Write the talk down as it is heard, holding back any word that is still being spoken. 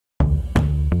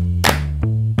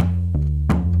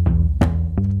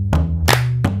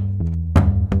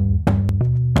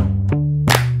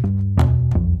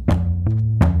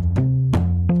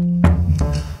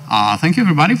Thank you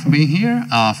everybody for being here.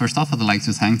 First off, I'd like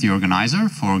to thank the organizer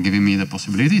for giving me the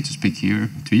possibility to speak here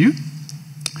to you.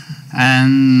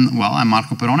 And well, I'm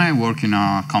Marco Perone. I work in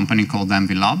a company called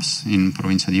Envy Labs in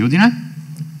Provincia di Udine.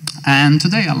 And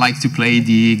today I'd like to play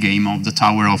the game of the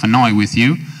Tower of Hanoi with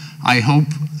you. I hope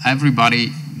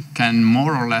everybody can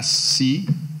more or less see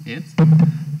it,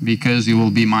 because it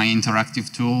will be my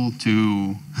interactive tool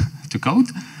to code.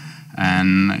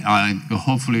 And I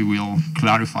hopefully will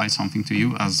clarify something to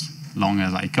you as long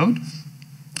as I code.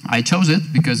 I chose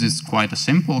it because it's quite a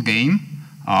simple game.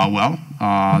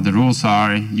 The rules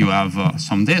are you have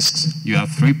some disks, you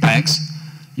have 3 pegs.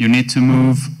 You need to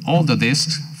move all the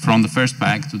disks from the first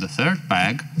peg to the third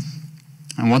peg.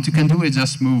 And what you can do is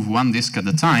just move 1 disk at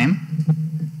a time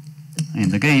in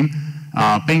the game,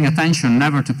 paying attention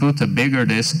never to put a bigger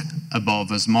disk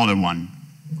above a smaller one.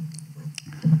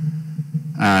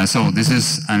 So this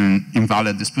is an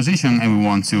invalid disposition, and we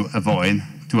want to avoid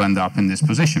to end up in this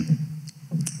position.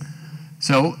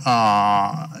 So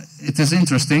it is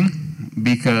interesting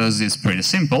because it's pretty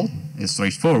simple, it's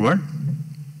straightforward,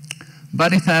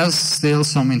 but it has still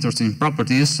some interesting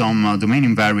properties, some domain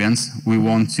invariants we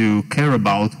want to care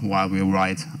about while we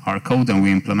write our code and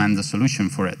we implement the solution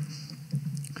for it.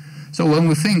 So when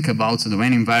we think about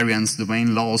domain invariants,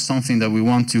 domain laws, something that we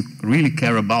want to really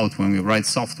care about when we write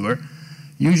software,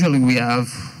 usually we have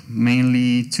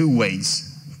mainly 2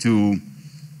 ways to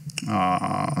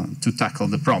tackle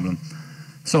the problem.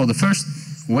 So the first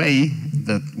way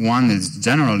that one is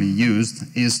generally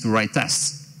used is to write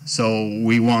tests. So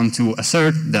we want to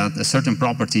assert that a certain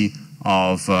property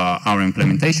of our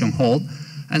implementation hold,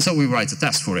 and so we write a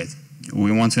test for it.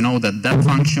 We want to know that that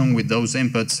function with those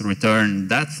inputs return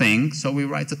that thing, so we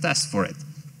write a test for it.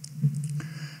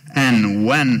 And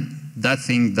when that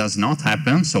thing does not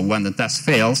happen, so when the test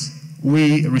fails,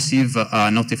 we receive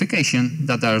a notification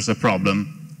that there's a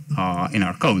problem in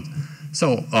our code.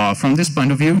 So from this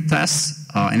point of view, tests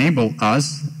enable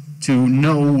us to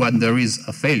know when there is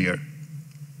a failure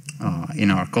in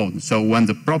our code, so when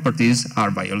the properties are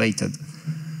violated.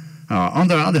 On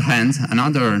the other hand,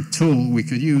 another tool we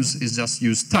could use is just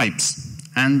use types,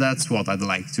 and that's what I'd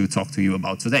like to talk to you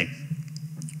about today.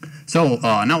 So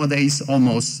nowadays,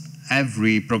 almost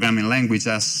every programming language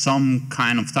has some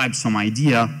kind of type, some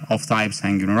idea of types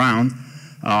hanging around.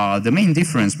 The main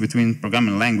difference between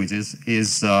programming languages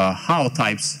is how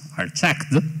types are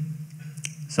checked.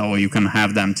 So you can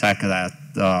have them checked at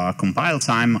compile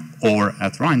time or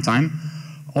at runtime,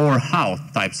 or how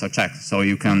types are checked. So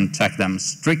you can check them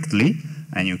strictly,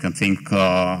 and you can think,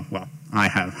 well, I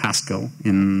have Haskell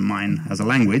in mine as a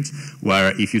language,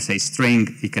 where if you say string,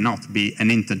 it cannot be an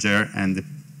integer, and the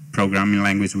programming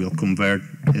language will convert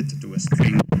it to a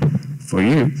string for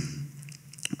you.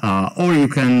 Or you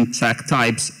can check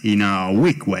types in a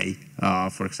weak way.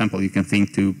 For example, you can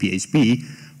think to PHP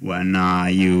when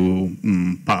you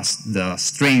pass the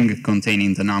string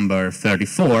containing the number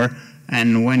 34,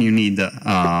 and when you need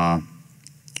a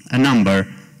number,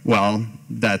 well,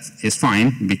 that is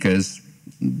fine because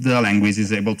the language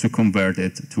is able to convert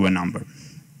it to a number.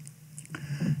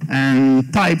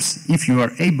 And types, if you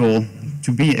are able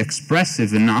to be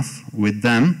expressive enough with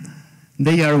them,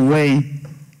 they are a way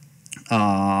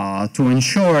to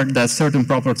ensure that certain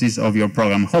properties of your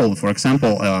program hold. For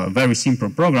example, a very simple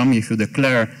program, if you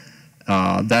declare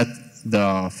that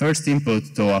the first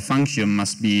input to a function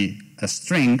must be a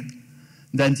string,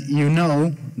 then you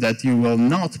know that you will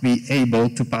not be able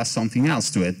to pass something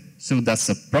else to it. So that's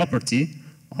a property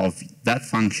of that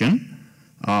function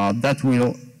that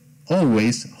will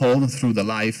always hold through the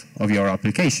life of your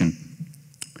application.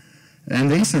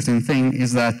 And the interesting thing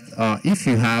is that if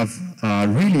you have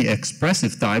really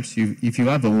expressive types, if you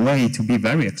have a way to be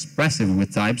very expressive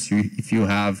with types, if you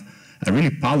have a really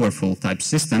powerful type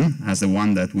system, as the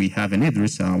one that we have in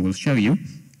Idris, I will show you,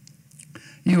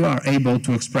 you are able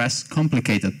to express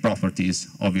complicated properties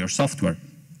of your software.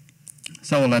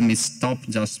 So let me stop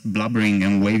just blubbering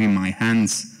and waving my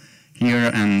hands here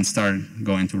and start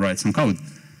going to write some code.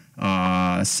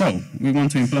 So we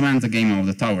want to implement the game of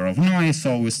the Tower of Hanoi,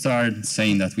 so we start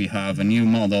saying that we have a new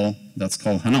model that's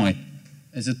called Hanoi.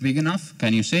 Is it big enough?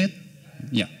 Can you see it?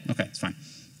 Yeah, okay, it's fine.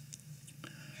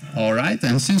 All right,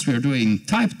 and since we're doing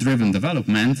type-driven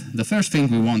development, the first thing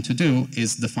we want to do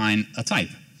is define a type.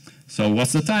 So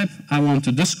what's the type? I want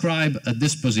to describe a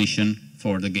disposition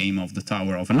for the game of the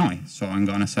Tower of Hanoi. So I'm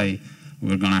going to say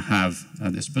we're going to have a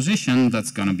disposition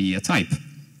that's going to be a type.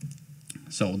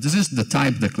 So this is the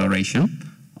type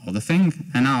declaration of the thing,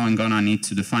 and now I'm going to need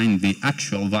to define the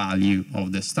actual value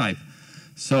of this type.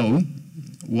 So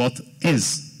what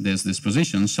is this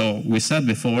disposition? So we said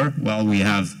before, well, we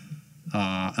have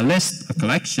a list, a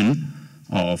collection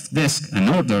of disk, an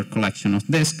ordered collection of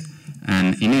disk,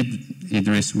 and in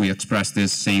Idris we express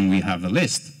this saying we have a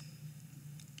list.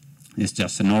 It's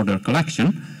just an ordered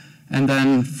collection. And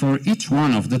then for each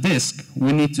one of the disk,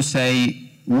 we need to say,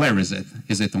 where is it?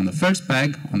 Is it on the first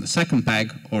peg, on the second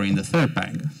peg, or in the third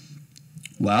peg?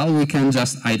 Well, we can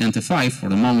just identify for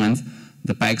the moment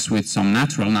the pegs with some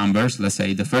natural numbers. Let's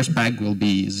say the first peg will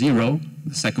be 0,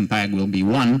 the second peg will be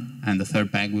 1, and the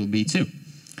third peg will be 2.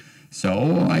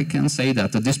 So I can say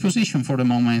that the disposition for the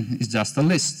moment is just a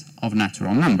list of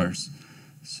natural numbers.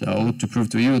 So to prove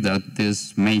to you that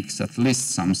this makes at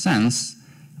least some sense,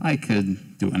 I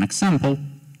could do an example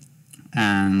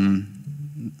and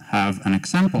have an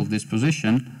example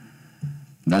disposition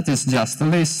that is just a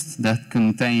list that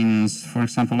contains, for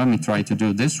example, let me try to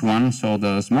do this one. So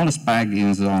the smallest peg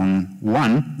is on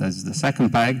 1, that's the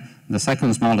second peg. The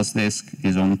second smallest disk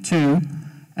is on 2.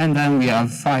 And then we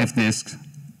have 5 disks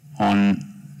on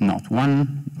not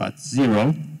 1, but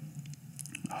 0.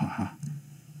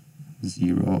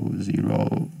 0,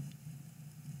 0,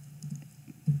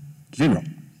 0.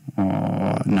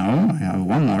 No, I have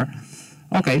one more.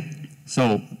 Okay,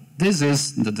 so this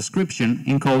is the description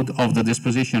in code of the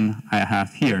disposition I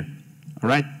have here. All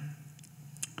right?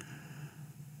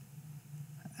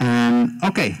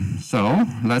 Okay, so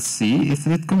let's see if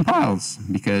it compiles,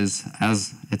 because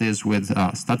as it is with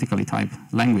statically typed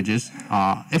languages,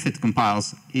 if it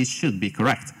compiles, it should be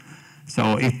correct.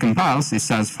 So it compiles, it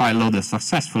says file loaded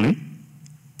successfully,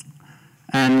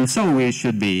 and so we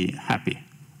should be happy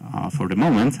for the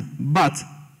moment. But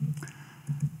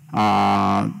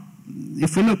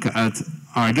if we look at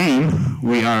our game,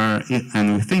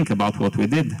 and we think about what we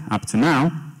did up to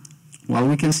now, well,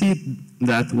 we can see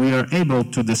that we are able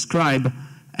to describe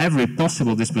every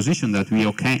possible disposition that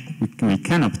we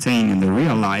can obtain in the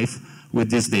real life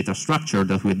with this data structure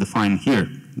that we define here,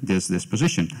 this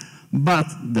disposition. But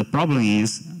the problem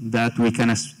is that we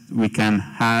can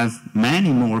have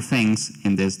many more things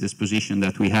in this disposition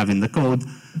that we have in the code,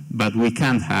 but we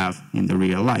can't have in the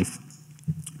real life.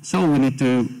 So we need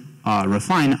to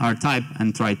refine our type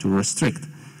and try to restrict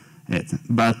it.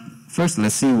 But first,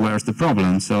 let's see where's the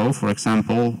problem. So, for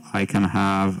example, I can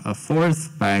have a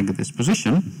 4th peg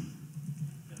disposition.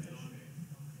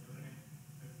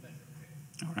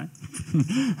 All right.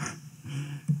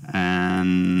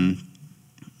 And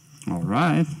all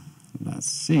right, let's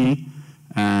see.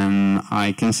 And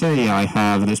I can say I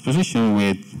have this position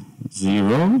with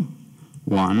 0,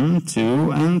 1,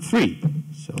 2, and 3.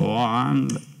 So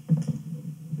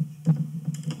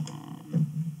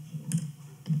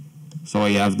So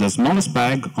I have the smallest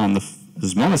peg on the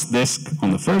smallest disk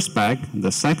on the first peg, the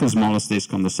second smallest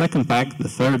disk on the second peg, the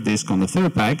third disk on the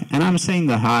third peg, and I'm saying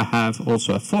that I have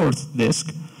also a 4th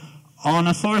disk on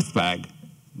a 4th peg,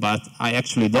 but I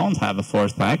actually don't have a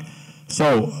 4th peg.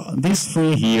 So these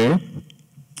 3 here,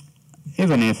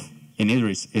 even if in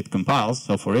Idris it compiles,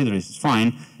 so for Idris it's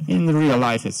fine, in real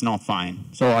life it's not fine.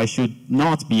 So I should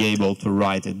not be able to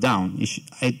write it down.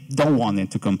 I don't want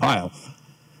it to compile.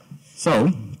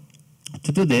 So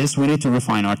to do this, we need to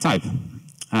refine our type.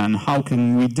 And how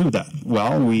can we do that?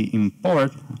 Well, we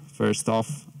import, first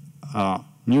off, a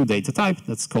new data type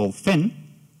that's called fin.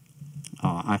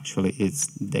 Actually, it's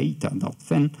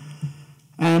data.fin.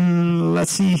 And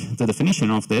let's see the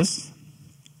definition of this.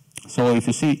 So if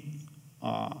you see,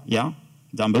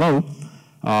 down below,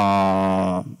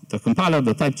 the compiler,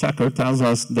 the type checker, tells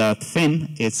us that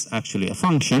fin is actually a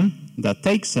function that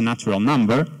takes a natural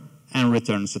number and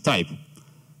returns a type.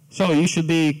 So you should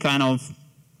be there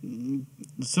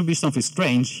should be something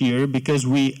strange here because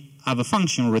we have a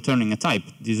function returning a type.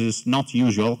 This is not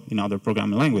usual in other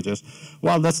programming languages.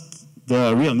 Well, that's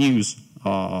the real news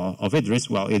of Idris.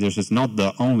 Well, Idris is not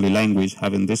the only language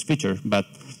having this feature, but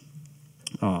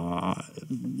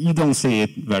you don't see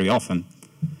it very often.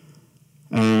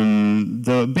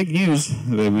 The big news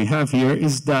that we have here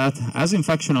is that as in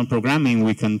functional programming,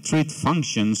 we can treat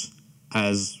functions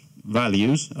as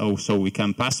values, so we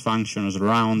can pass functions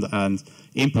around and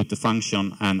input the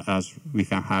function, and as we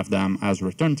can have them as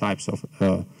return types of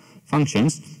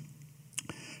functions.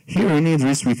 Here in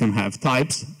Idris, we can have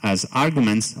types as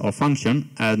arguments of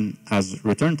function and as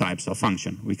return types of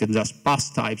function. We can just pass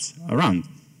types around.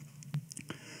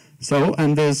 So,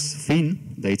 and this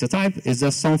fin data type is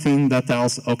just something that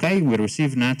tells, okay, we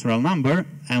receive natural number,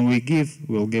 and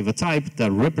we'll give a type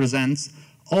that represents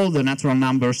all the natural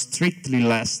numbers strictly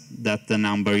less than the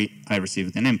number I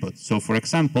received in input. So for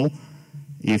example,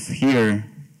 if here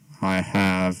I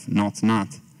have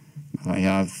I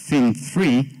have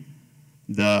fin3,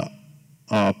 the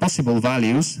possible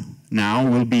values now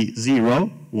will be 0,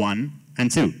 1,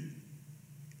 and 2.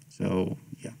 So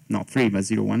yeah, not 3, but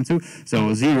 0, 1, 2.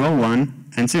 So 0, 1,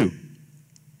 and 2.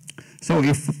 So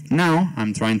if now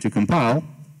I'm trying to compile,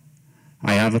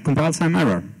 I have a compile time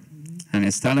error. And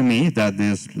it's telling me that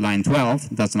this line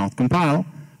 12 does not compile.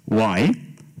 Why?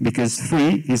 Because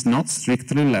 3 is not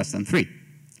strictly less than 3.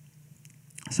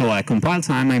 So at compile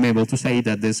time, I'm able to say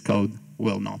that this code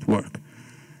will not work.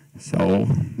 So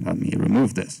let me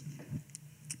remove this.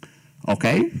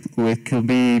 Okay, we could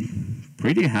be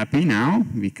pretty happy now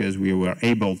because we were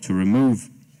able to remove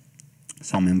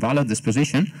some invalid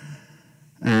disposition.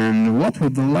 And what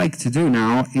we'd like to do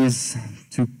now is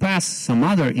to pass some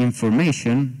other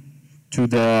information to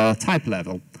the type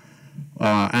level.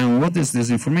 And what is this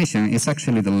information? It's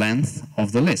actually the length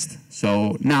of the list.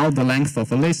 So now the length of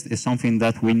the list is something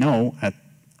that we know at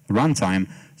runtime.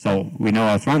 So we know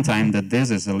at runtime that this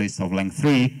is a list of length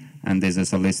 3 and this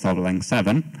is a list of length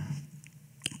 7.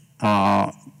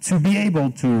 To be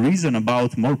able to reason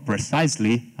about more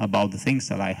precisely about the things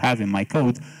that I have in my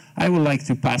code, I would like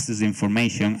to pass this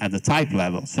information at the type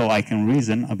level so I can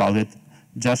reason about it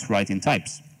just writing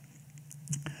types.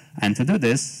 And to do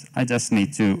this, I just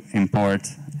need to import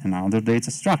another data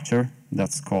structure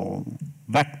that's called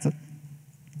vect.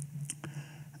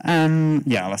 And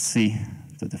yeah, let's see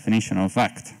the definition of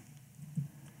vect.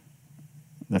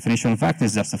 The definition of vect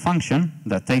is just a function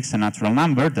that takes a natural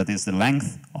number, that is the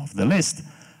length of the list,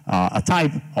 a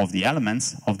type of the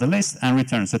elements of the list, and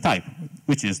returns a type,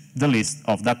 which is the list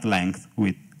of that length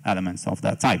with elements of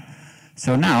that type.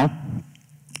 So now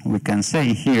we can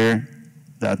say here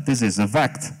that this is a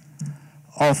vect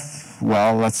of,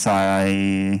 well, let's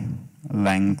say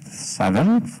length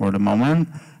 7 for the moment,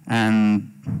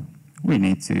 and we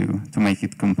need to make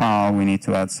it compile, we need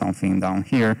to add something down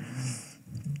here.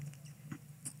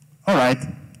 All right,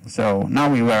 so now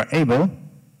we were able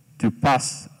to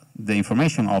pass the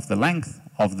information of the length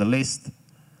of the list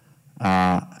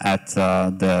at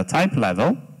the type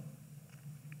level,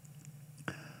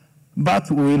 but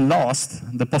we lost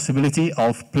the possibility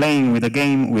of playing with a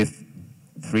game with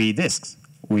 3 disks.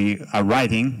 We are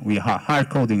hard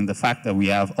coding the fact that we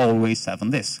have always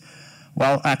 7 disks.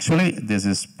 Well, actually, this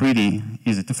is pretty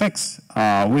easy to fix.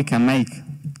 We can make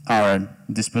our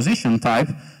disposition type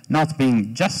not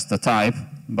being just a type,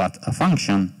 but a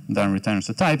function that returns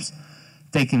the types,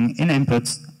 taking in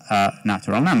inputs a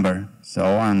natural number. So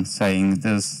I'm saying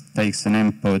this takes an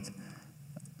input,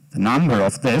 the number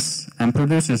of this, and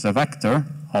produces a vector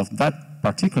of that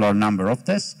particular number of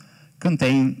this,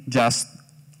 contain just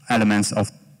elements of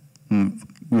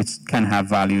which can have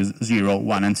values 0,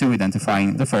 1, and 2,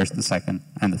 identifying the first, the second,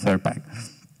 and the third peg.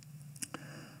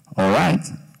 All right,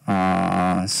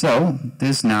 so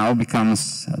this now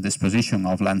becomes a disposition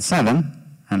of length 7,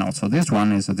 and also this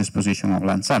one is a disposition of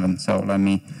length 7. So let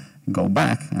me go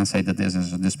back and say that this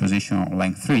is a disposition of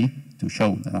length 3 to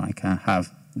show that I can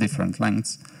have different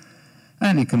lengths.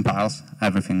 And it compiles,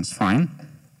 everything's fine.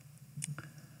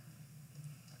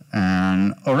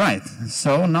 And all right,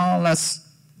 so now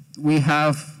we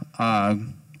have,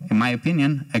 in my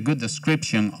opinion, a good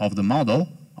description of the model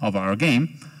of our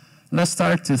game. Let's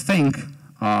start to think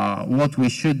what we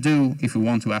should do if we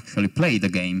want to actually play the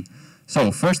game.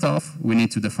 So first off, we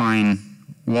need to define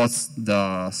what's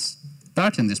the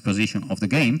starting disposition of the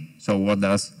game. So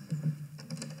what's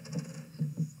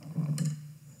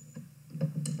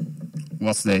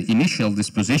the initial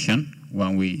disposition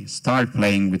when we start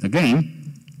playing with the game?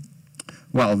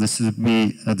 Well, this would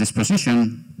be a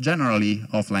disposition generally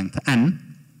of length n.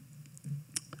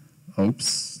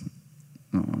 Oops,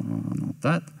 no, not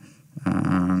that.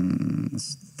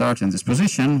 Starting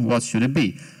disposition, what should it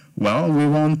be? Well, we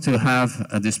want to have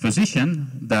a disposition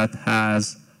that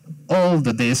has all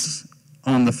the disks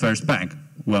on the first peg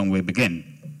when we begin.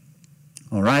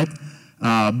 All right?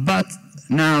 But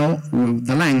now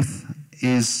the length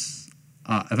is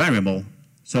a variable.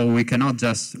 So we cannot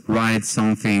just write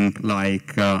something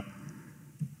like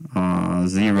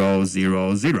 0,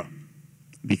 0, 0,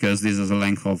 because this is a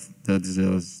length of this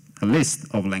is a list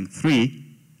of length 3,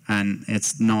 and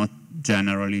it's not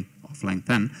generally of length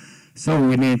n. So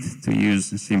we need to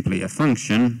use simply a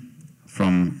function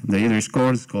from the Idris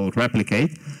course called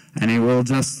replicate, and it will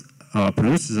just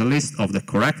produce a list of the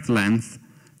correct length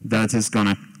that is going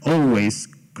to always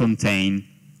contain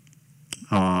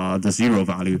the 0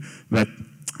 value. But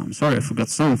I'm sorry, I forgot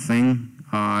something.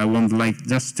 I want,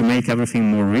 just to make everything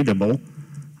more readable,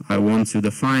 I want to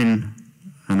define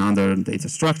another data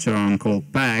structure on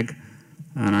called peg,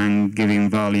 and I'm giving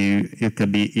value, it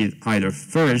could be either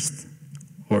first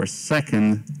or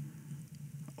second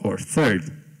or third.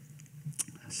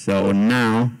 So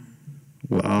now,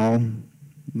 well,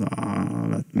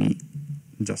 let me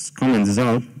just comment this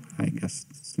out. I guess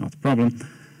it's not a problem.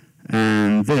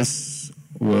 And this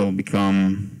will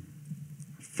become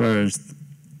first,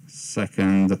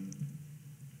 second,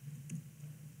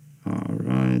 all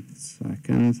right,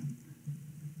 second,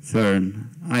 third.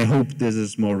 I hope this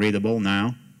is more readable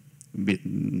now.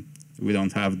 We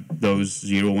don't have those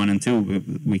 0, 1, and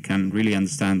 2. We can really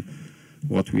understand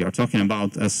what we are talking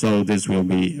about. So this will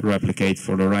be replicate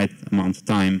for the right amount of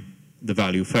time the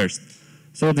value first.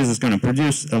 So this is going to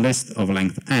produce a list of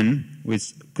length n,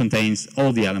 which contains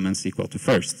all the elements equal to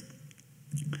first.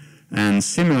 And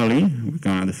similarly, we're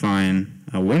going to define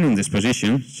a winning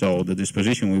disposition, so the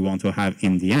disposition we want to have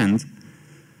in the end.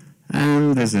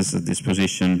 And this is a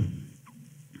disposition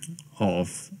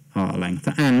of length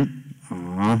n.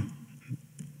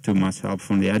 Too much help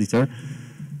from the editor.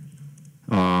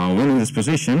 Winning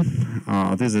disposition,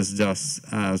 this is just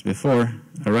as before,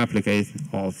 a replicate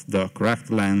of the correct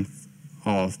length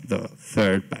of the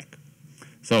third peg.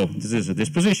 So this is a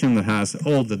disposition that has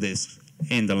all the disks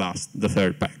in the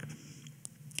third peg.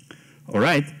 All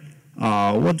right,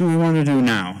 what do we want to do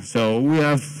now? So we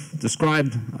have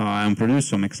described and produced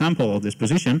some example of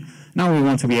disposition. Now we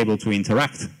want to be able to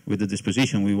interact with the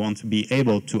disposition. We want to be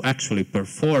able to actually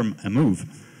perform a move.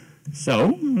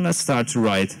 So let's start to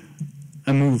write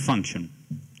a move function.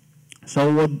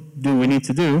 So what do we need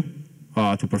to do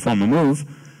to perform a move?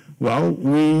 Well,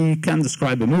 we can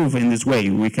describe a move in this way.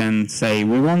 We can say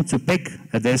we want to pick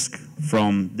a disk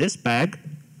from this peg,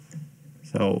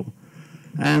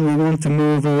 and we want to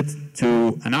move it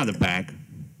to another peg.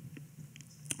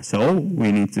 So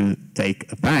we need to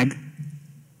take a peg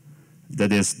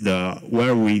that is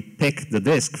where we pick the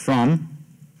disk from.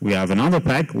 We have another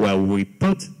peg where we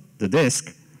put the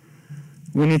disk.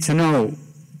 We need to know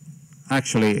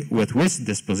actually with which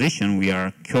disposition we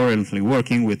are currently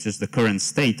working, which is the current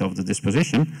state of the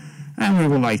disposition, and we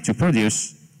would like to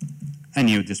produce a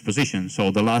new disposition.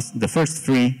 So the first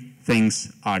 3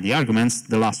 things are the arguments,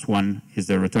 the last one is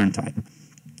the return type.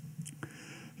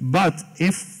 But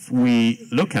if we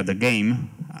look at the game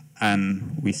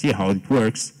and we see how it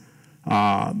works,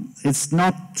 it's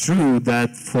not true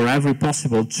that for every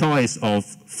possible choice of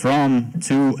from,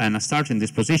 to, and a starting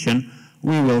disposition,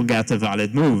 we will get a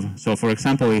valid move. So for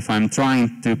example, if I'm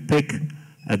trying to pick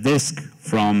a disk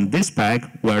from this peg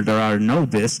where there are no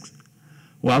disks,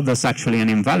 well, that's actually an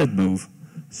invalid move.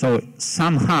 So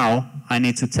somehow I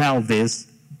need to tell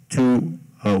this to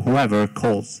whoever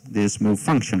calls this move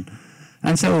function.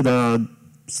 And so the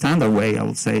standard way, I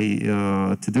would say,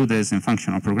 to do this in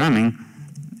functional programming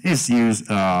is use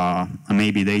a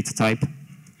maybe data type.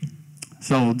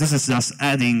 So this is just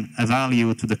adding a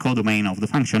value to the codomain of the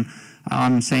function.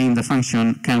 I'm saying the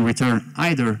function can return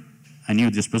either a new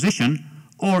disposition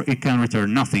or it can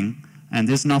return nothing, and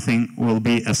this nothing will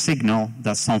be a signal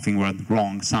that something went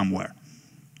wrong somewhere.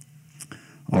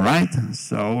 All right,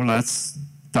 so let's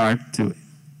start to,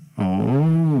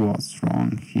 oh, what's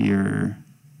wrong here?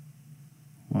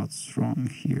 What's wrong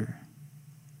here?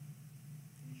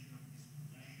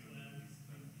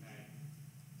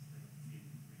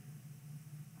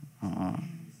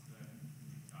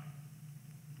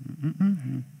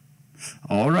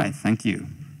 All right, thank you.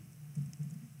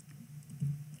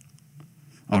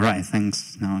 All right,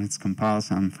 thanks. Now it's compiled,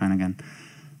 so I'm fine again.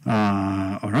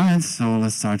 All right, so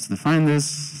let's start to define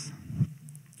this.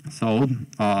 So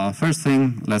first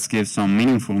thing, let's give some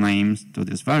meaningful names to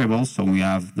this variable. So we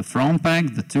have the from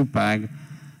peg, the to peg,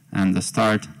 and the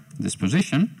start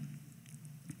disposition.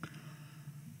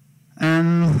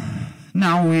 And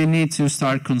now we need to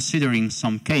start considering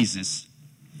some cases.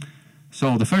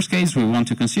 So the first case we want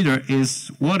to consider is,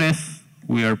 what if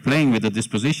we are playing with a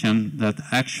disposition that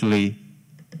actually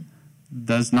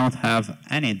does not have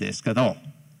any disk at all?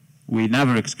 We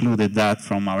never excluded that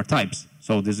from our types.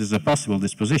 So this is a possible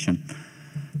disposition.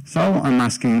 So I'm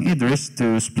asking Idris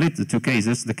to split the 2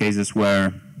 cases, the cases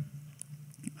where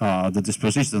the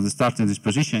disposition, the starting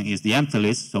disposition is the empty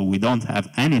list, so we don't have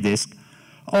any disk,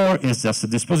 or it's just a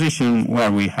disposition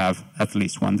where we have at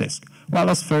least 1 disk. Well,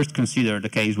 let's first consider the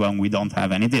case when we don't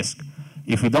have any disk.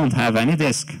 If we don't have any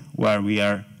disk, where we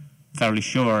are fairly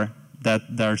sure that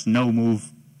there's no move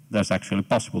that's actually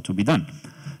possible to be done.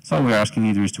 So we're asking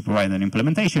Idris to provide an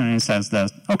implementation, and it says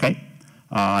that, okay,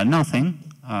 nothing,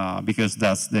 because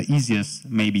that's the easiest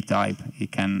maybe type,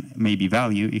 maybe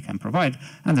value it can provide,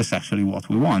 and that's actually what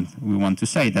we want. We want to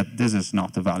say that this is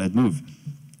not a valid move.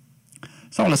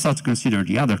 So let's start to consider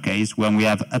the other case when we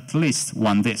have at least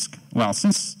 1 disk. Well,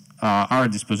 since our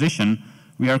disposition,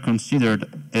 we are considered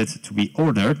it to be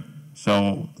ordered.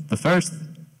 So the first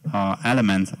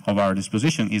element of our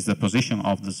disposition is the position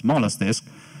of the smallest disk.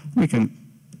 We can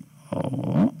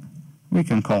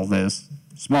call this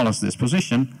smallest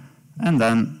disposition, and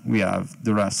then we have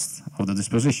the rest of the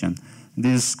disposition.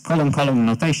 This column-column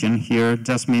notation here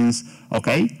just means,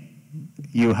 okay,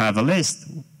 you have a list,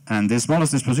 and the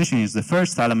smallest disposition is the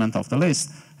first element of the list,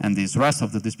 and this rest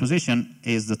of the disposition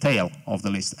is the tail of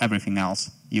the list, everything else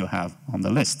you have on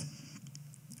the list.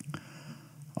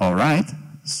 All right,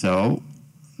 so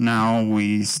now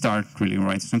we start really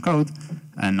writing some code,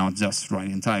 and not just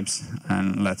writing types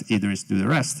and let Idris do the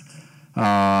rest.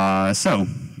 So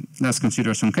let's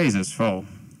consider some cases. So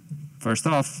first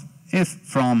off, if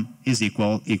from is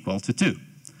equal to 2.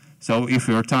 So if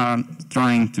you're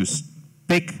trying to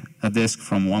pick a disk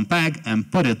from one peg and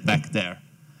put it back there.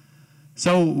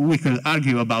 So we could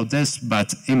argue about this,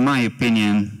 but in my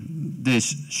opinion,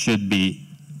 this should be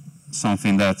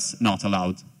something that's not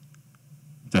allowed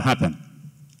to happen.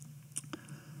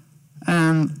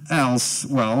 And else,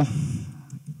 well,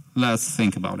 let's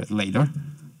think about it later.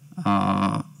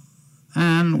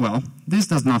 And well, this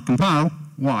does not compile.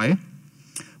 Why?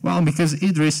 Well, because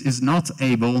Idris is not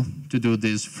able to do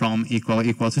this from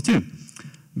equal to 2,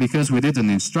 because we didn't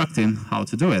instruct him how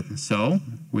to do it. So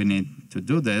we need to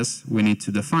do this. We need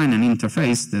to define an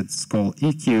interface that's called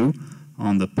EQ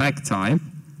on the peg type,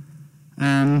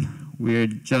 and we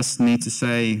just need to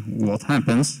say what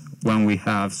happens when we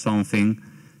have something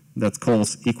that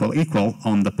calls equal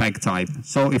on the peg type.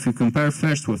 So if you compare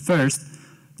first with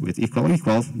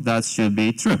equal, that should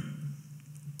be true.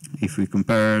 If we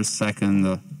compare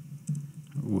second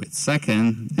with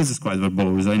second, this is quite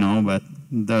verbose, I know, but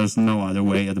there's no other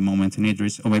way at the moment in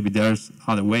Idris, or maybe there's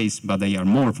other ways, but they are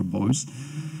more verbose.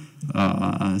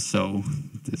 So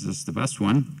this is the best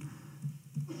one.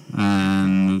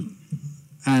 And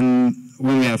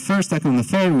when we have first, second, and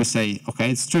third, we say,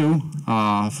 okay, it's true.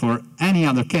 For any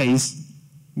other case,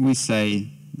 we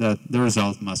say that the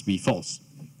result must be false.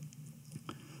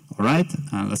 All right,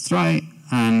 let's try,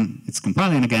 and it's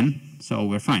compiling again, so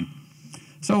we're fine.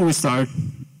 So we start,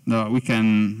 we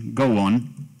can go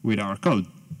on with our code.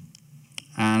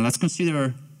 And let's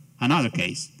consider another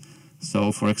case.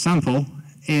 So for example,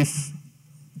 if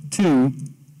 2,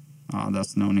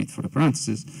 that's no need for the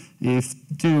parentheses, if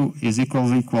 2 is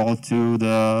equal to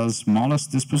the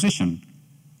smallest disposition.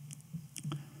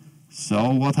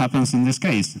 So what happens in this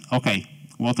case? Okay,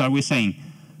 what are we saying?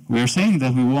 We're saying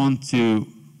that we want to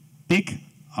pick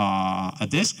a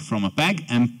disk from a peg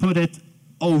and put it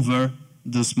over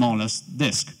the smallest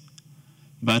disk.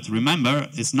 But remember,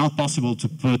 it's not possible to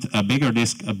put a bigger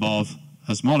disk above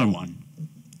a smaller one.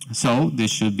 So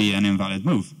this should be an invalid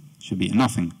move, should be a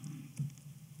nothing.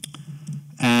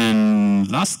 And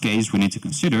last case we need to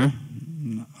consider,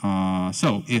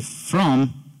 so if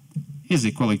from is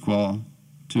equal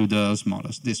to the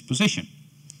smallest disposition.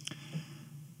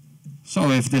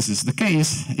 So if this is the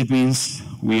case, it means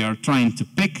we are trying to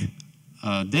pick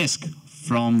a disk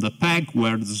from the peg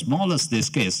where the smallest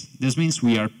disk is. This means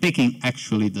we are picking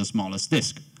actually the smallest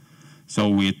disk. So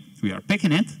we are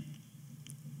picking it.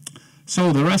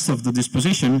 So the rest of the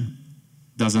disposition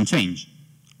doesn't change,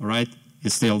 all right?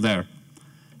 It's still there.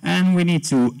 And we need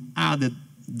to add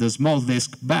the small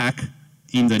disk back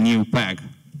in the new peg.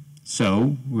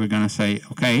 So we're going to say,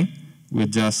 okay, we'll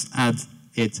just add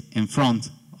it in front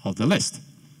of the list.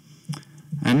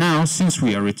 And now, since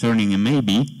we are returning a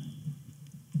maybe,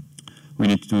 we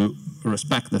need to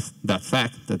respect that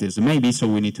fact that is a maybe, so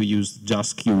we need to use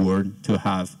just keyword to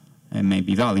have a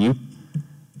maybe value.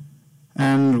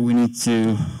 And we need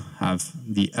to have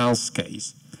the else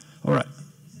case. All right. Is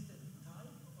it a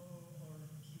type or a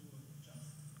keyword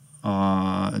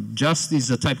just? Just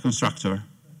is a type constructor.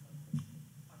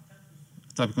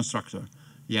 Type constructor.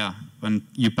 Yeah, when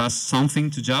you pass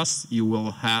something to just, you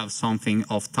will have something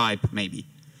of type maybe.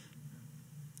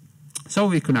 So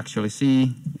we can actually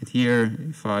see it here.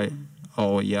 If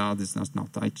oh yeah, this is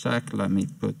not type check. Let me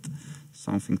put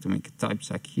something to make a type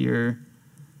check here.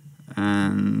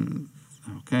 And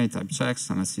okay, type checks,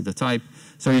 and let's see the type.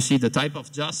 So you see the type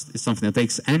of just is something that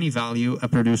takes any value and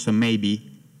produces a maybe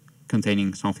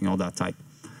containing something of that type.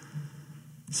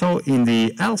 So in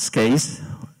the else case,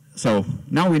 so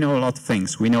now we know a lot of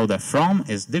things. We know that from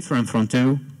is different from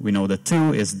 2. We know that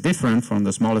 2 is different from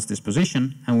the smallest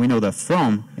disposition. And we know that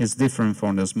from is different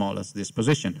from the smallest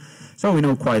disposition. So we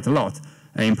know quite a lot.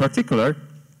 In particular,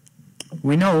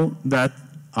 we know that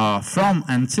from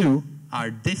and 2 are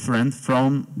different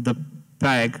from the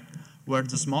peg where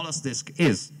the smallest disk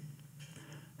is.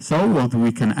 So what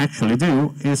we can actually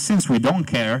do is, since we don't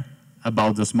care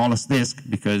about the smallest disk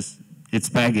because its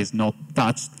peg is not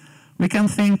touched, we can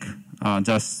think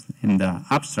just in the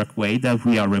abstract way that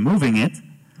we are removing it.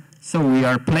 So we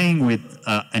are playing with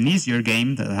an easier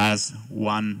game that has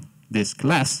one disk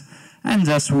less, and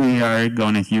thus we are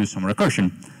going to use some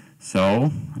recursion.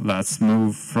 So let's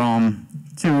move from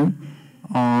 2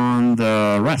 on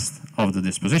the rest of the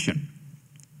disposition.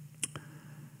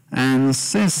 And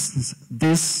since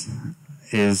this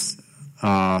is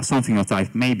something of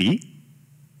type maybe,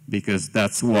 because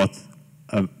that's what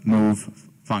a move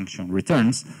function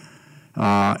returns,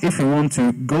 if we want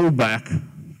to go back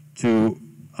to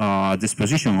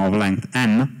disposition of length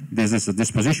n, this is a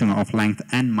disposition of length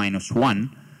n minus 1,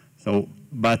 so,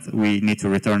 but we need to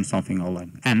return something of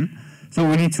length n, so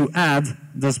we need to add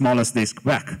the smallest disk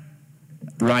back,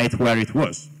 right where it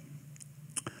was.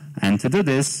 And to do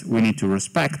this, we need to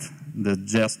respect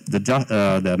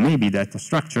the maybe data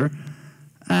structure,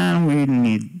 and we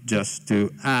need just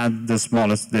to add the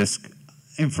smallest disk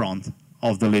in front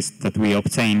of the list that we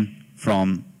obtain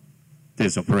from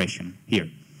this operation here.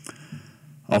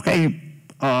 Okay,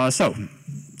 so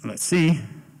let's see,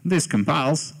 this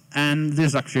compiles, and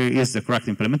this actually is the correct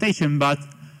implementation, but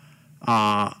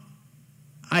I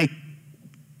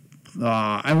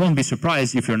won't be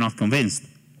surprised if you're not convinced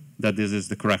that this is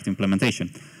the correct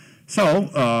implementation. So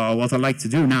what I'd like to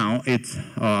do now is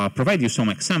provide you some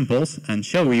examples and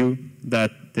show you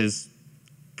that this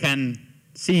can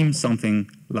seem something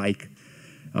like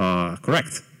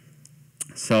correct.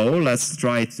 So let's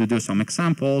try to do some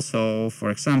examples. So for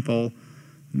example,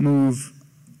 move,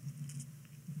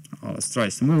 let's try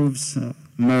some moves,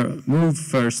 move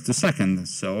first to second.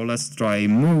 So let's try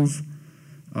move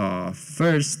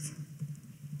first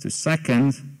to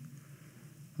second,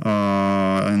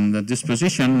 and the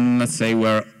disposition, let's say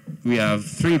where we have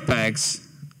 3 pegs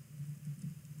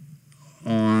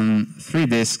on 3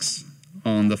 disks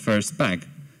on the first peg.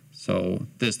 So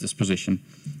this disposition.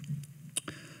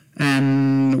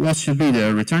 And what should be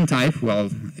the return type? Well,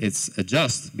 it's a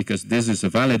just, because this is a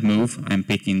valid move. I'm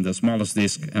picking the smallest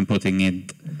disk and putting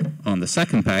it on the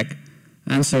second peg.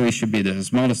 And so it should be the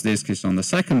smallest disk is on the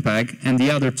second peg, and the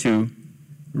other 2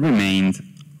 remained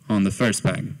on the first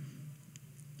peg.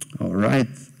 All right,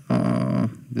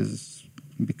 this is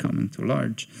becoming too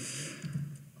large.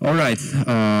 All right,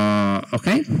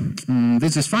 okay,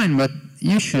 this is fine, but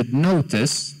you should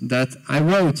notice that I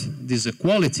wrote this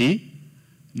equality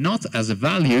not as a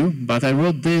value, but I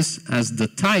wrote this as the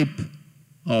type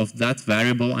of that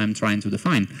variable I'm trying to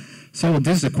define. So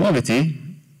this equality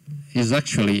is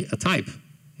actually a type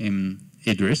in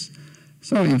Idris.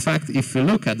 So in fact, if we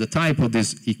look at the type of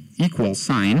this equal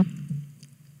sign,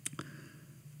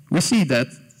 we see that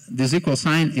this equal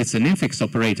sign, it's an infix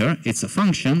operator. It's a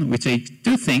function which takes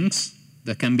 2 things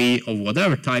that can be of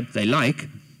whatever type they like,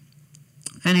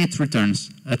 and it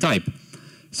returns a type.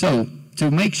 So to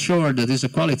make sure that this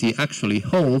equality actually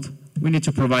holds, we need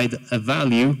to provide a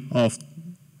value of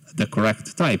the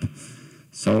correct type.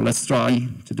 So let's try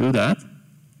to do that.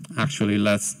 Actually,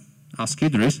 let's ask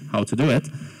Idris how to do it.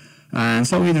 And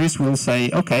so Idris will say,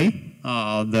 okay,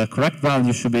 the correct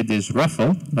value should be this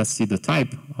raffle. Let's see the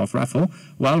type of raffle.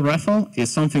 Well, raffle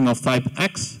is something of type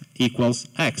x equals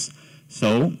x.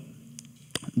 So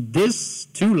these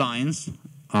 2 lines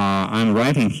I'm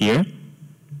writing here,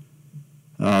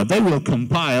 they will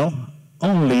compile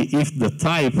only if the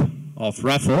type of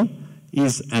raffle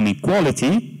is an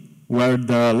equality where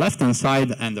the left-hand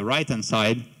side and the right-hand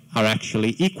side are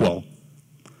actually equal.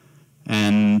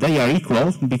 And they are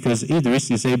equal because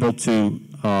Idris is able to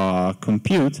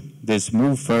compute this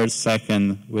move first,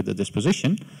 second with the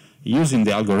disposition using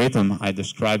the algorithm I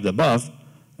described above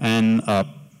and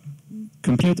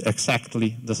compute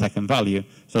exactly the second value.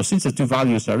 So since the 2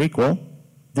 values are equal,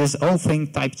 this whole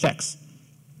thing type checks.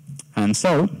 And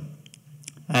so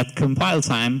at compile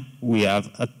time, we have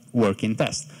a working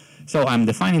test. So I'm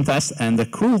defining test, and the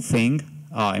cool thing,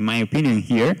 in my opinion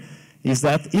here, is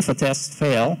that if a test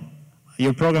fails,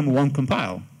 your program won't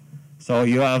compile. So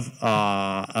you have,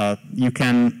 you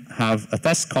can have a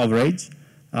test coverage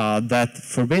that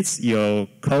forbids your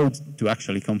code to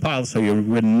actually compile, so you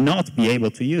will not be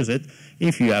able to use it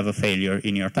if you have a failure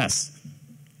in your test.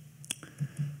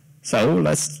 So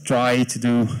let's try to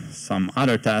do some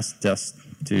other tests just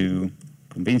to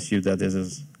convince you that this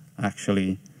is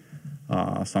actually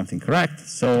something correct.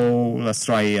 So let's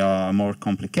try a more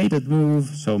complicated move.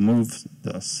 So move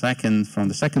the second from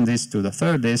the second disk to the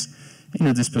third disk in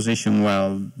a disposition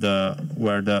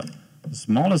where the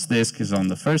smallest disk is on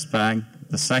the first peg,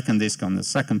 the second disk on the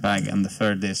second peg, and the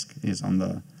third disk is on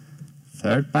the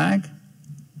third peg.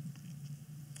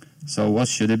 So what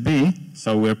should it be?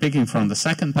 So we're picking from the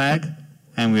second peg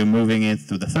and we're moving it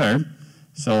to the third.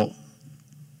 So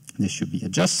this should be a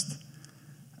just.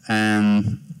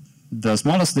 And the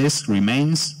smallest disk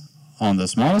remains on the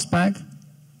smallest peg,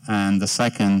 and the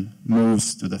second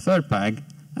moves to the third peg,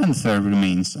 and the third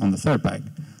remains on the third peg.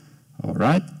 All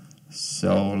right,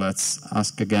 so let's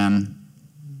ask again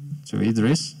to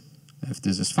Idris if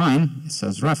this is fine. It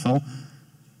says raffle,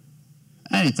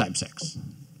 and it types X.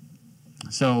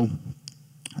 So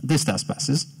this test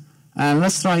passes. And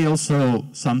let's try also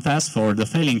some tests for the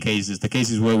failing cases, the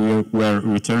cases where we're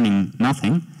returning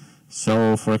nothing.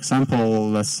 So for example,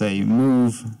 let's say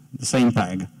move the same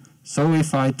peg. So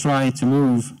if I try to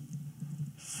move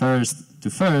first to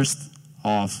first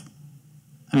of,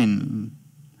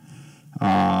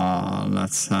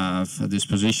 let's have a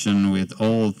disposition with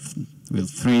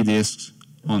 3 disks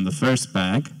on the first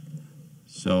peg.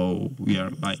 So we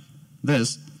are like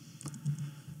this.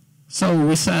 So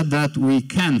we said that we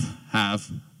can't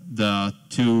have the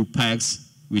 2 pegs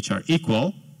which are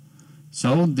equal.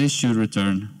 So this should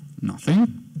return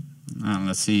nothing. And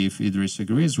let's see if Idris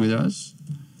agrees with us.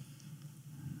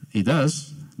 It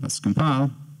does. Let's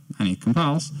compile. And it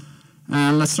compiles.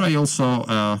 And let's try also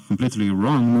a completely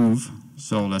wrong move.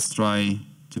 So let's try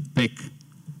to pick,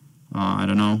 I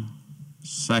don't know,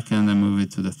 second and move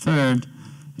it to the third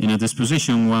in a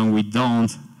disposition when we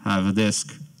don't have a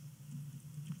disk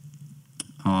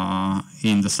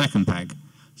in the second peg.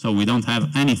 So we don't have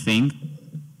anything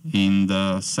in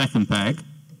the second peg,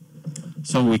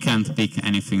 so we can't pick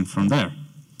anything from there.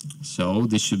 So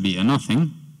this should be a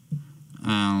nothing.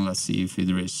 And let's see if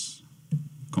Idris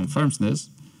confirms this.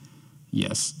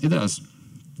 Yes, it does.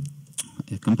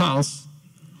 It compiles.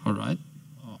 All right.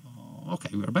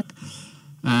 Okay, we're back.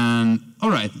 And all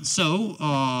right, so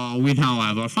we now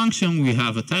have our function. We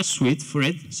have a test suite for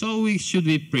it, so we should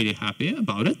be pretty happy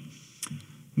about it.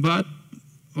 But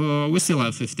we still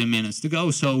have 15 minutes to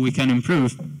go, so we can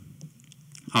improve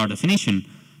our definition.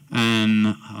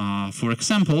 And for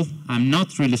example, I'm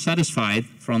not really satisfied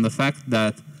from the fact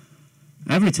that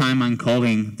every time I'm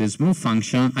calling this move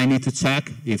function, I need to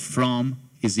check if from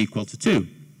is equal to 2.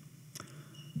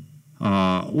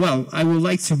 Well, I would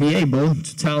like to be able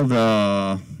to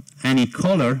tell any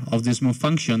caller of this move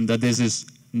function that this is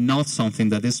not something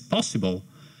that is possible.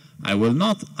 I will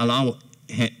not allow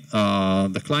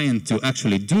the client to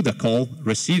actually do the call,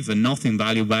 receive a nothing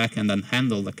value back, and then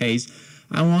handle the case.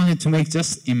 I want it to make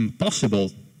just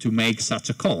impossible to make such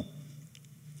a call.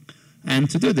 And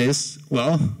to do this,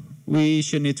 well, we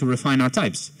should need to refine our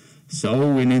types.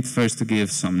 So we need first to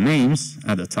give some names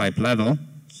at the type level.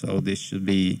 So this should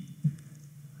be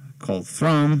called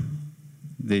from.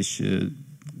 This should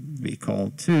be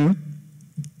called to.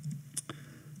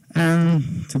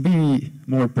 And to be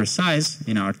more precise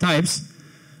in our types,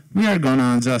 we are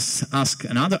gonna just ask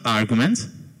another argument,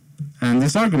 and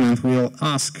this argument will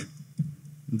ask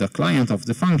the client of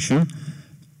the function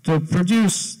to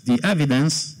produce the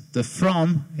evidence the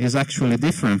from is actually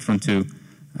different from 2,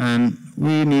 and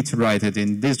we need to write it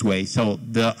in this way. So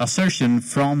the assertion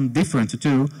from different to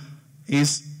 2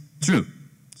 is true,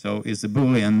 so is the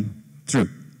Boolean true.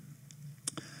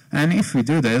 And if we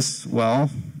do this, well,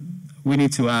 we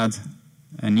need to add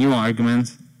a new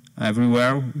argument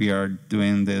everywhere. We are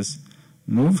doing this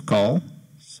move call,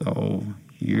 so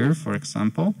here, for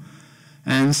example.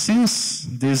 And since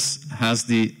this has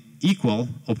the equal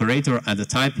operator at the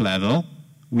type level,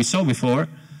 we saw before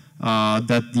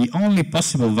that the only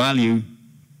possible value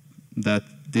that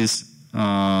this,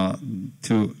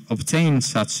 to obtain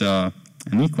such an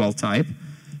equal type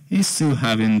is to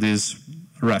having this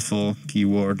raffle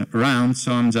keyword around.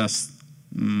 So I'm just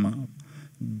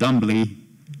dumbly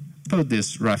put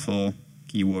this raffle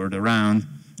keyword around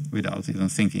without even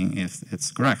thinking if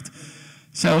it's correct.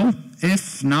 So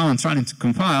if now I'm trying to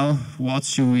compile, what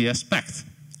should we expect?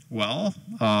 Well,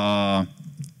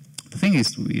 the thing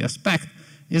is we expect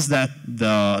is that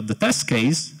the test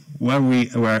case where we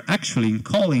were actually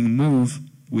calling move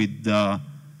with the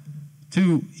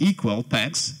 2 equal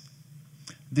pegs,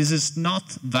 this is not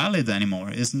valid anymore.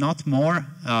 It's not more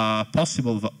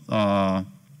possible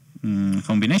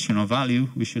combination of value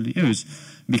we should use,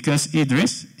 because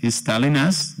Idris is telling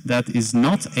us that is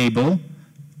not able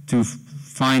to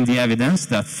find the evidence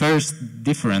that first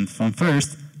different from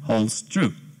first holds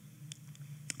true.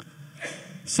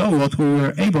 So what we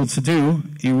were able to do,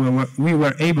 we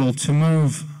were able to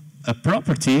move a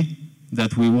property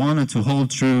that we wanted to hold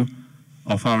true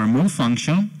of our move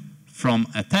function from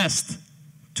a test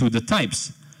to the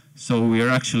types. So we are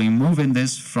actually moving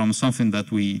this from something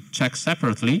that we check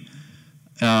separately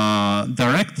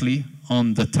directly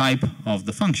on the type of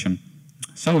the function.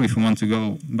 So if we want to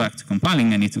go back to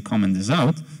compiling, I need to comment this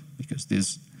out, because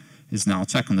this is now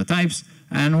check on the types.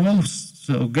 And we'll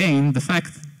also gain the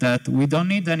fact that we don't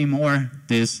need anymore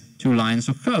these 2 lines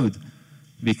of code,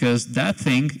 because that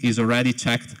thing is already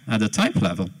checked at the type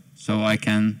level. So I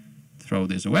can throw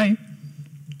this away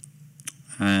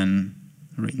and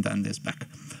reindent this back.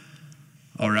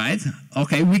 All right,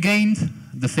 okay, we gained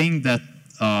the thing that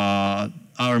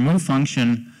our move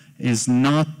function is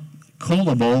not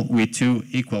callable with two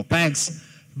equal pegs,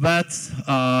 but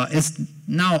it's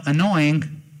now annoying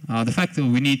the fact that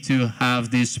we need to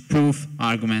have this proof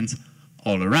argument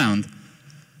all around.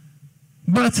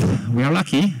 But we are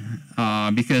lucky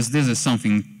because this is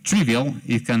something trivial.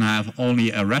 It can have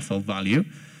only a reference value,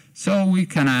 so we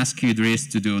can ask Idris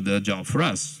to do the job for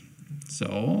us. So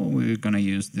we're going to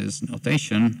use this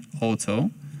notation, auto,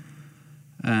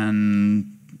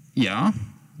 and yeah,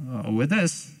 with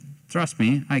this, trust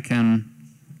me, I can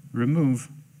remove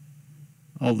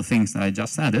all the things that I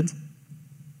just added,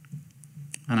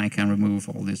 and I can remove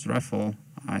all this reference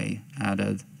I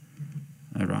added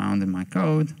around in my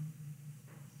code,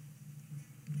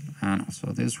 and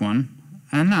also this one.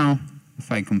 And now,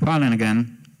 if I compile it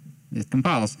again, it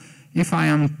compiles. If I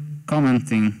am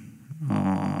commenting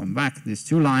back these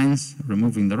two lines,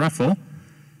 removing the reference,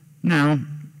 now,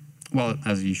 well,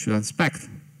 as you should expect,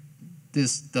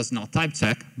 this does not type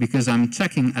check because I'm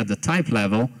checking at the type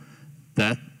level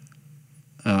that,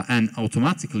 and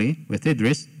automatically with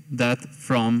Idris, that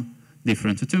from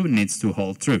different to 2 needs to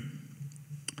hold true.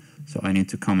 So I need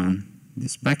to comment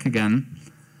this back again.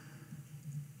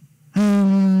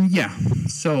 Yeah,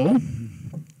 so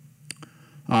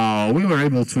we were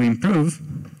able to improve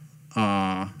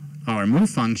our move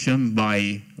function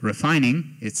by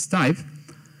refining its type.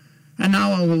 And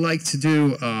now I would like to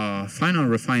do a final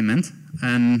refinement.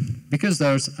 And because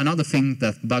there's another thing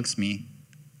that bugs me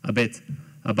a bit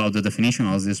about the definition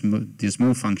of this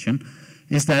move function,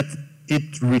 is that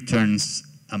it returns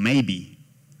a maybe.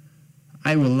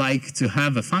 I would like to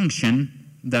have a function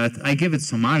that I give it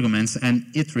some arguments and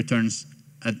it returns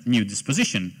a new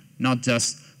disposition, not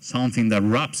just something that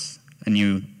wraps a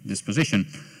new disposition.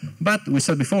 But we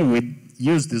said before we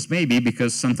use this maybe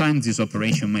because sometimes this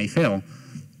operation may fail.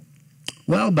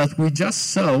 Well, but we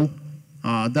just saw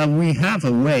that we have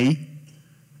a way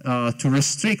to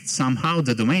restrict somehow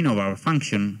the domain of our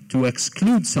function, to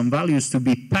exclude some values to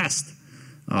be passed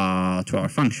to our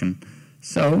function.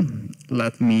 So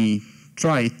let me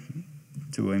try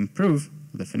to improve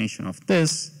the definition of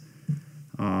this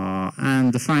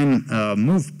and define a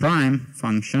move prime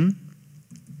function.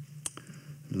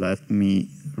 Let me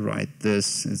write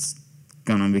this. It's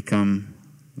gonna become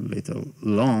a little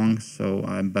long, so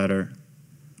I better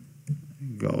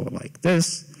go like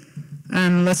this.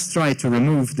 And let's try to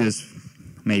remove this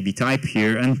maybe type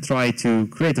here and try to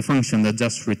create a function that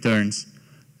just returns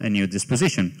a new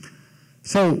disposition.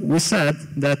 So we said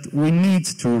that we need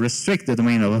to restrict the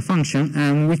domain of a function,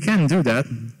 and we can do that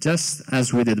just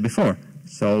as we did before.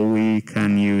 So we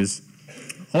can use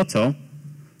auto,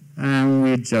 and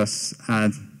we just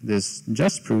add this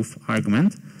justProof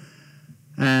argument.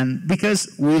 And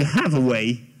because we have a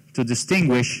way to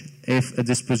distinguish if a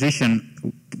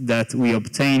disposition that we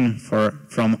obtain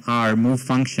from our move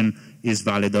function is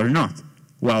valid or not.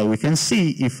 Well, we can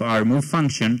see if our move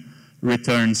function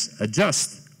returns a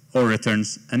just or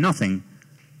returns a nothing.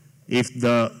 If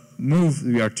the move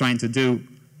we are trying to do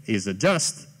is a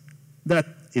just, that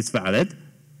is valid.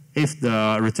 If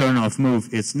the return of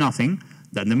move is nothing,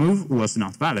 then the move was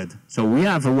not valid. So we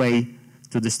have a way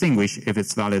to distinguish if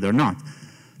it's valid or not.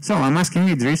 So I'm asking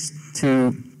Idris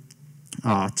to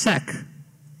check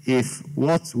if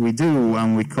what we do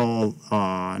when we call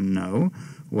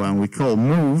when we call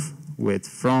move with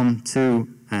from to,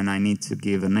 and I need to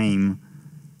give a name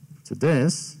to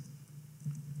this.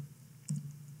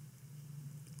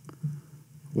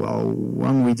 Well,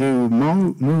 when we do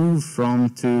move from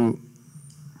to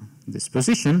this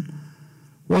position,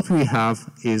 what we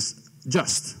have is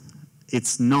just.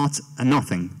 It's not a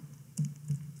nothing.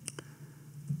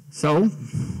 So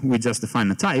we just define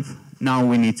a type. Now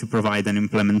we need to provide an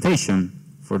implementation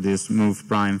for this move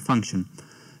prime function.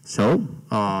 So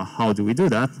how do we do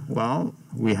that? Well,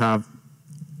 we have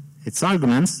its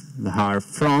arguments that are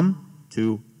from,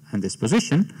 to, and this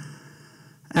position.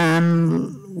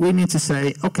 And we need to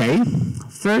say, okay,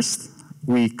 first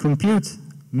we compute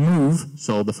move,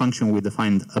 so the function we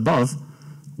defined above,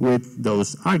 with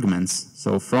those arguments.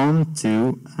 So from,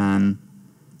 to, and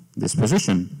this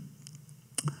position.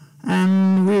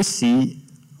 And we'll see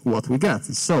what we get.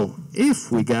 So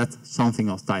if we get something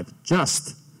of type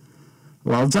just,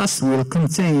 well, just will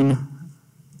contain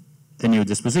a new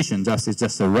disposition. Just is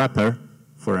just a wrapper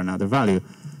for another value.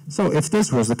 So if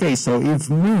this was the case, so if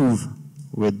move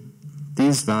with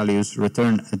these values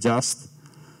return a just,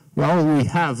 well, we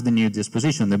have the new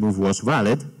disposition. The move was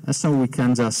valid, and so we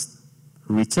can just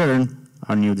return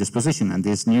our new disposition. And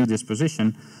this new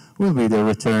disposition will be the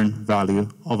return value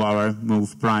of our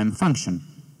move prime function.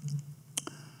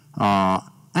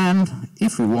 And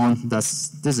if we want,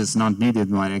 this is not needed,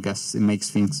 but I guess it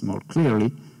makes things more clear.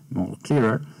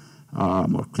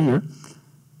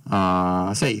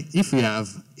 Say if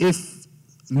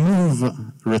move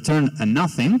return a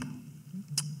nothing,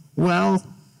 well,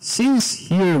 since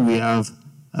here we have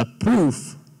a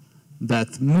proof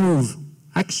that move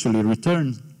actually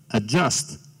returns a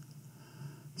just,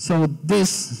 so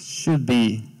this should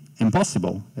be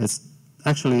impossible.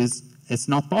 It's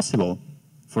not possible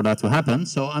for that to happen.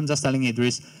 So I'm just telling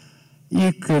Idris,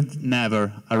 you could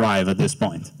never arrive at this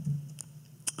point.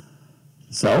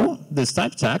 So this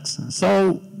type checks.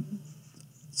 So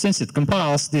since it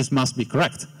compiles, this must be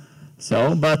correct.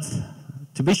 So, but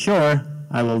to be sure,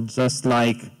 I will just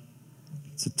like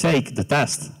to take the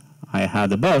test I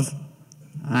had above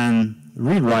and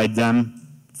rewrite them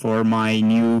for my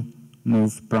new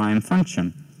move prime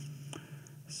function.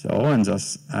 So I'm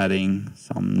just adding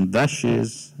some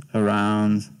dashes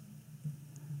around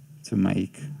to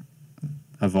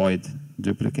avoid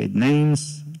duplicate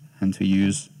names and to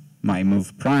use my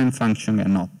move prime function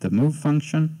and not the move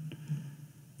function.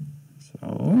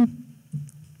 So,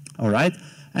 all right.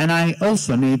 And I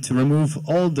also need to remove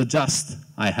all the just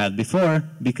I had before,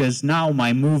 because now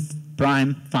my move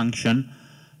prime function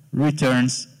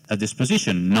returns a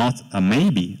disposition, not a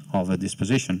maybe of a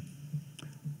disposition.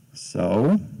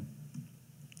 So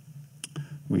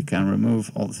we can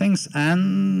remove all the things.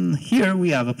 And here we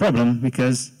have a problem,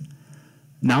 because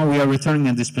now we are returning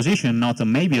a disposition, not a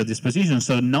maybe a disposition,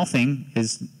 so nothing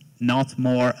is not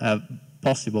more a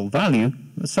possible value.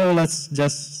 So let's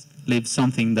just leave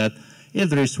something that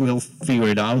Idris will figure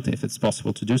it out if it's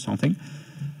possible to do something.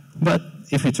 But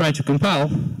if we try to compile,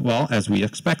 well, as we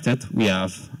expected, we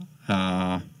have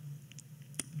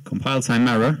compile time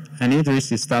error, and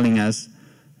Idris is telling us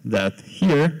that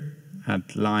here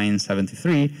at line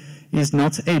 73 is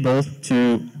not able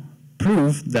to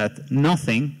prove that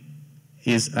nothing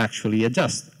is actually a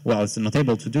just. Well, it's not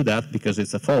able to do that because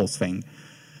it's a false thing.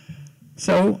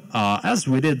 So as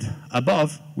we did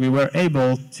above, we were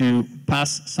able to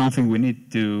pass something we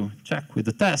need to check with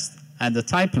the test at the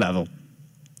type level.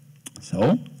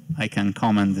 So I can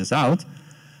comment this out.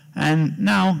 And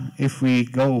now if we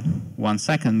go 1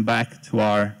 second back to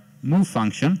our move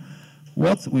function,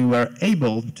 what we were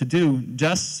able to do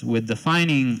just with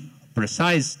defining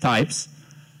precise types,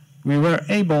 we were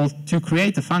able to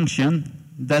create a function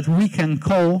that we can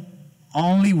call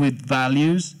only with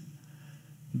values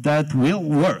that will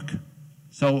work.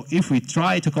 So if we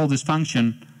try to call this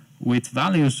function with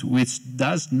values which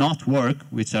does not work,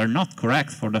 which are not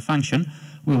correct for the function,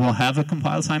 we will have a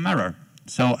compile time error.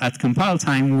 So at compile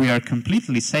time, we are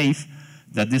completely safe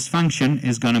that this function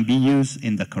is going to be used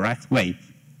in the correct way.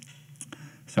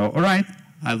 So, all right,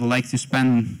 I would like to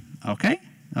spend, okay,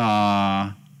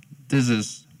 this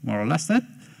is more or less it.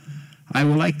 I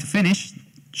would like to finish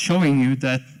showing you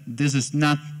that this is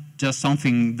not just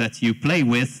something that you play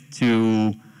with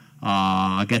to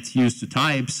get used to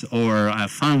types or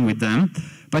have fun with them,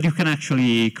 but you can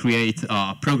actually create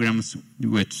programs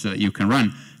which you can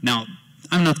run. Now,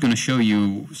 I'm not going to show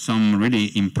you some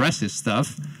really impressive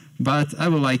stuff, but I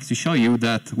would like to show you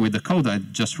that with the code I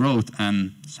just wrote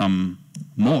and some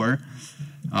more,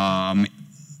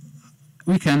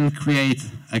 we can create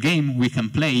a game we can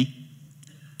play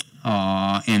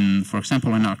for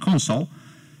example, in our console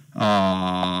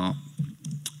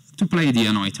to play the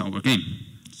Hanoi Tower game.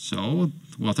 So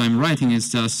what I'm writing is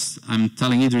just, I'm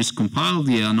telling Idris compile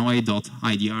the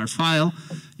hanoi.idr file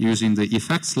using the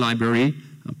effects library,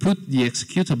 put the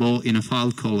executable in a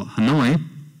file called Hanoi,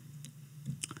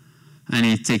 and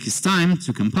it takes its time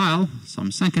to compile,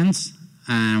 some seconds,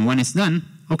 and when it's done,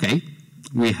 okay,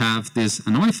 we have this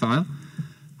Hanoi file.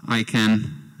 I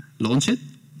can launch it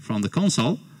from the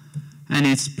console, and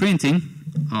it's printing,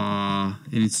 and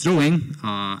it's drawing,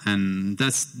 and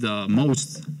that's the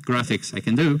most graphics I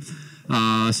can do.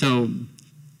 So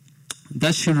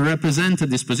that should represent a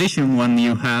disposition when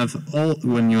you have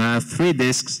 3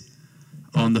 disks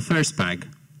on the first peg.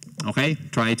 Okay,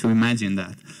 try to imagine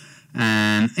that.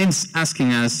 And it's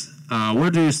asking us, where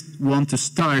do you want to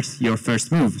start your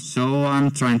first move? So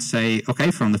I'm trying to say,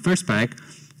 okay, from the first peg,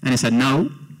 and it said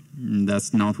no,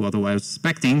 that's not what I was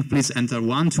expecting. Please enter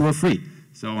 1, 2, or 3.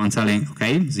 So I'm telling,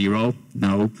 okay, 0,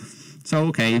 no. So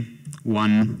okay,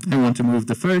 1. I want to move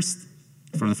the first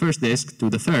from the first disk to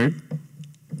the third.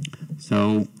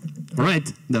 So, all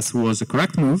right, that was the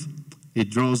correct move. It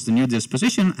draws the new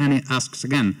disposition and it asks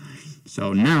again.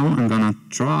 So now I'm gonna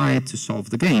try to solve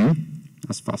the game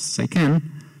as fast as I can.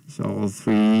 So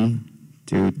 3,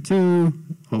 to 2,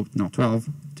 oh, no, 12,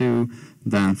 2,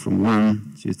 then from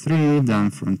 1 to 3, then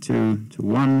from 2 to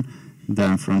 1,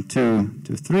 then from 2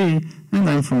 to 3, and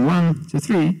then from 1 to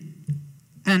 3,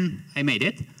 and I made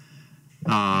it.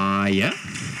 Yeah.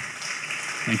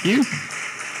 Thank you.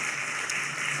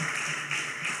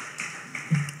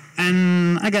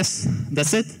 And I guess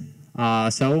that's it.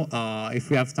 So if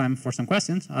we have time for some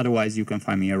questions, otherwise you can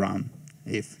find me around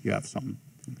if you have something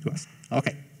to ask.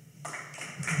 Okay.